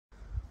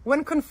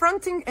When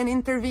confronting and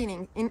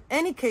intervening in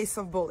any case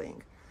of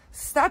bullying,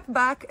 step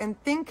back and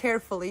think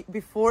carefully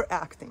before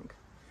acting.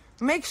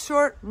 Make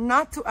sure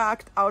not to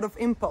act out of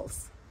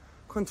impulse.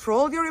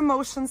 Control your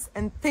emotions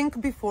and think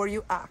before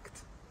you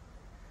act.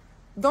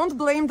 Don't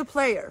blame the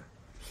player.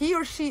 He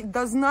or she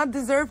does not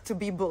deserve to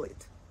be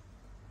bullied.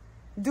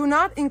 Do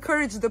not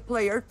encourage the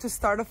player to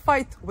start a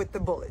fight with the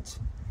bullied.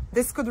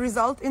 This could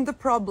result in the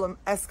problem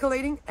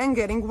escalating and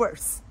getting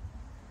worse.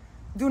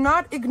 Do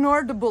not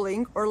ignore the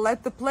bullying or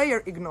let the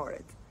player ignore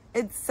it.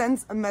 It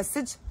sends a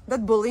message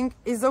that bullying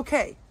is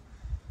okay.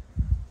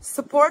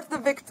 Support the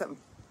victim.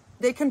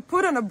 They can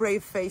put on a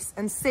brave face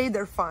and say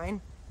they're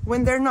fine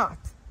when they're not.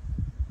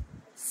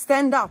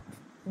 Stand up.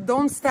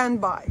 Don't stand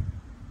by.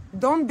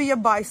 Don't be a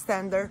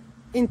bystander.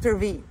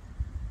 Intervene.